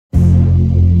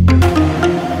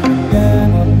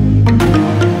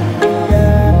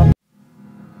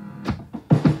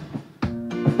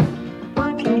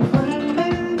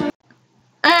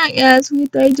might as we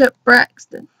age up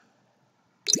Braxton.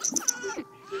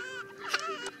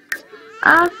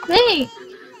 I think.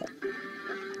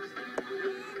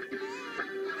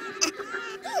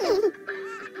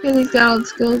 Because he's got all the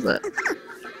skills up.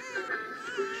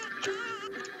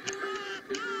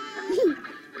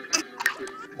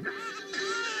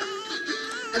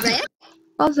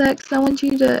 Pause that, because I want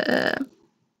you to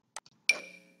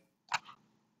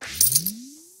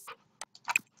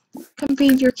come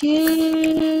feed your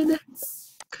kid,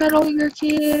 cuddle your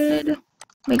kid,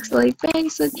 make silly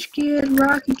face at your kid,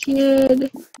 rock your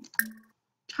kid,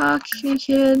 talk to your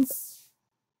kid.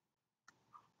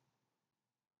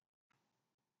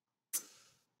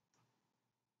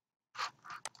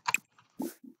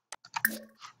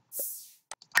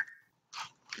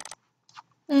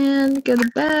 And go to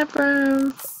the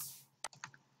bathroom.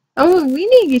 Oh, we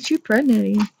need to get you pregnant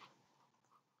again.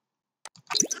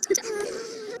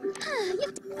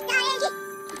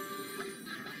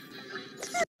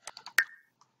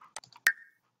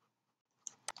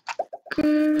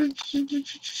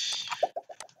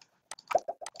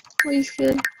 Please,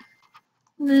 kid.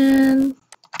 And then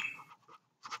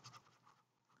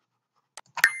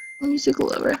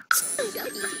musical over.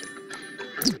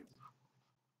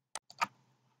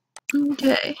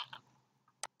 Okay.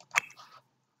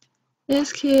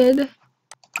 This kid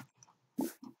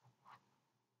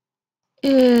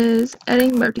is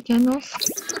adding emoji candles.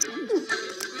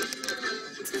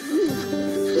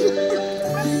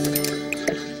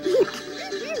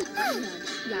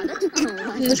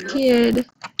 This kid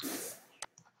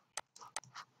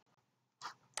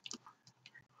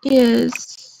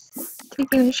is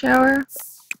taking a shower,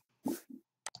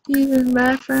 using the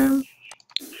bathroom,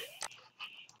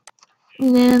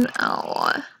 and then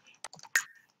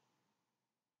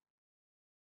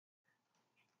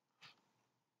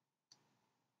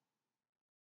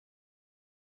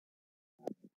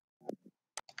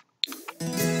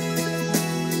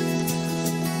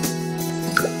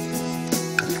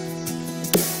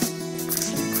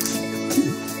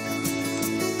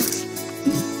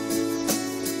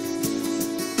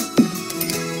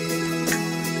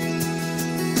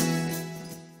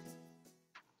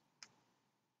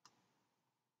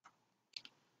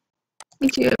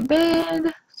get you a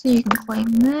bed so you can claim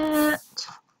that.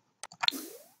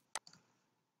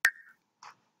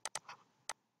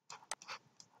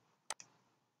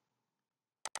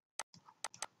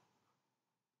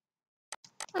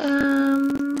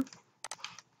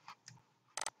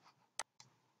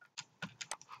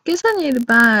 Guess I need to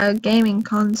buy a gaming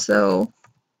console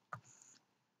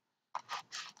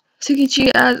to get you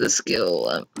out of the skill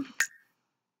up.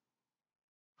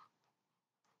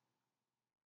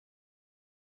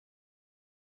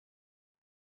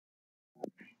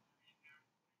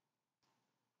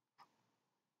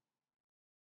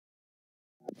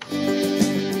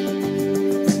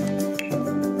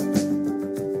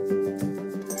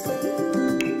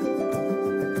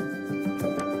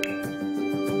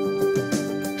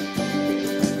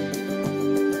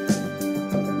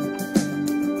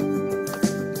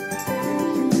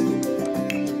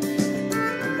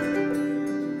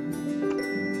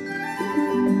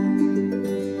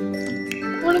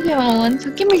 I want a camera one, so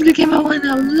give me the camera one.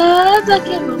 I love that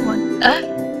camera one. I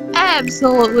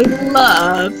absolutely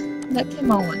love that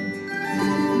camera one.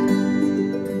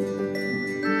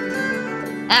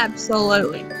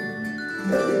 Absolutely.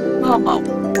 Oh my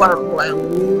word, I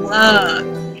love.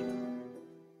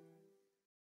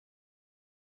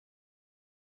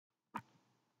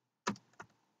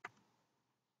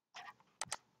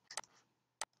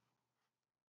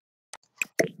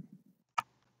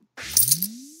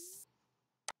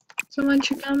 So why don't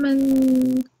you come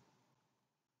and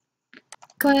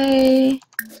play?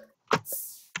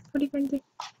 What are you going to do?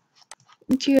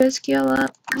 Get your skill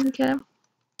up. Okay.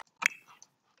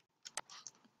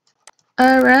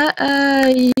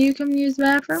 Alright, you come use the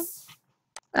bathroom.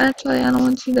 Actually, I don't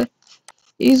want you to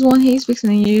use one he's fixing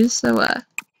to use, so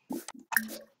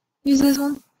use this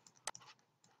one.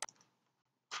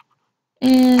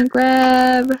 And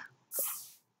grab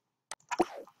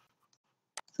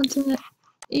something to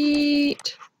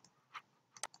eat.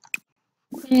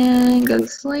 And go to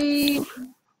sleep.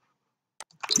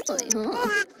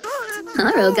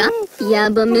 Haruga,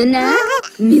 Yabamuna,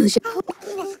 Music.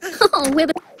 Oh,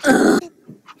 with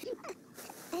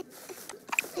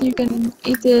You can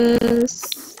eat this.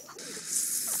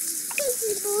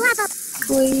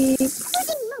 Sleep.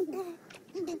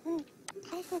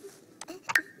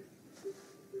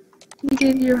 You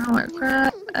did your homework,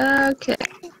 right? Okay.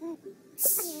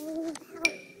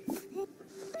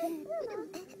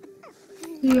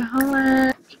 Do your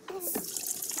homework.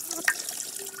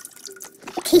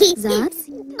 Zaps.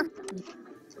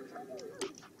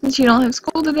 Since you don't have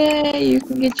school today, you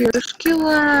can get your skill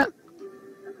up.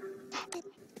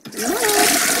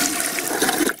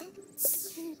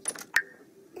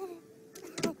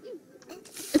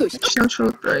 Social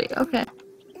 3, okay.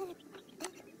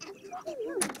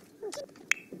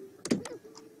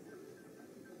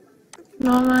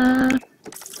 Mama.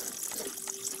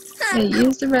 Yeah,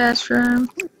 use the restroom.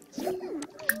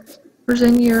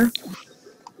 Present your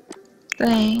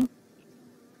thing.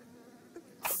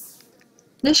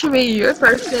 This should be your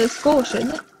first day of school,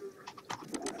 shouldn't it?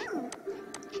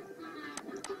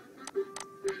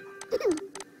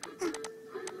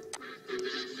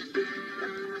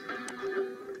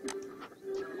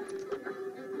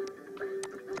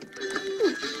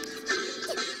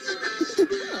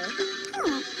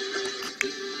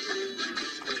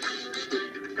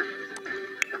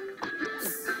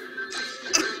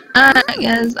 Alright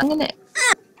guys, I'm gonna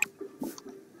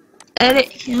edit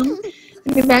him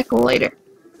and be back later.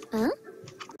 Huh?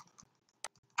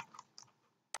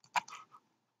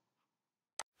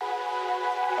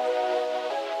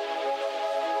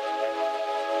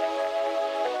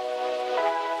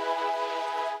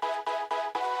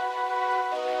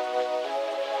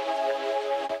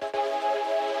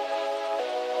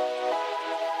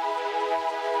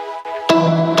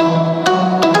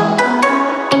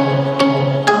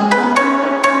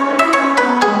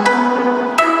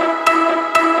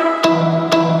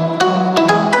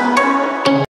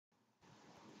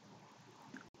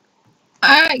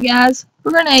 Alright guys,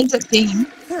 we're gonna exit theme.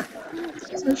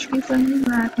 So she can find me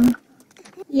racking.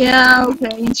 Yeah,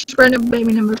 okay, and she's pregnant with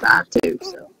baby number 5 too,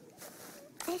 so.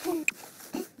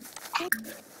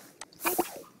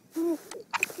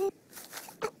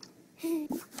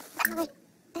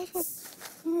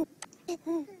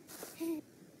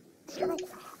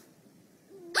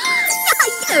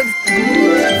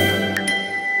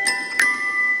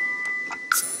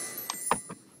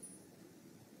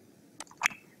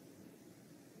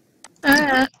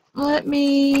 Alright, let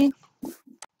me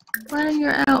find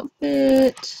your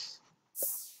outfit.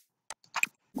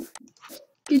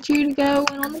 Get you to go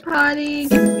on the potty,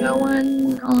 get you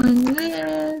going on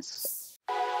this.